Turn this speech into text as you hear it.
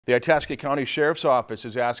The Itasca County Sheriff's Office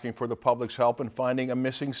is asking for the public's help in finding a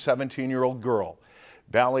missing 17-year-old girl.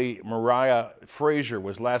 Valley Mariah Frazier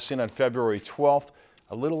was last seen on February 12th,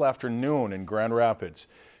 a little after noon in Grand Rapids.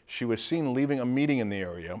 She was seen leaving a meeting in the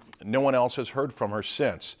area. No one else has heard from her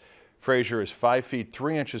since. Frazier is 5 feet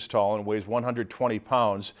 3 inches tall and weighs 120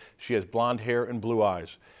 pounds. She has blonde hair and blue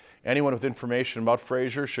eyes. Anyone with information about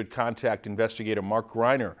Frazier should contact investigator Mark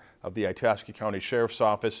Greiner of the Itasca County Sheriff's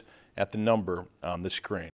Office at the number on the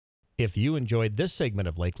screen. If you enjoyed this segment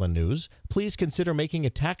of Lakeland News, please consider making a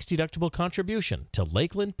tax-deductible contribution to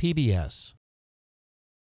Lakeland PBS.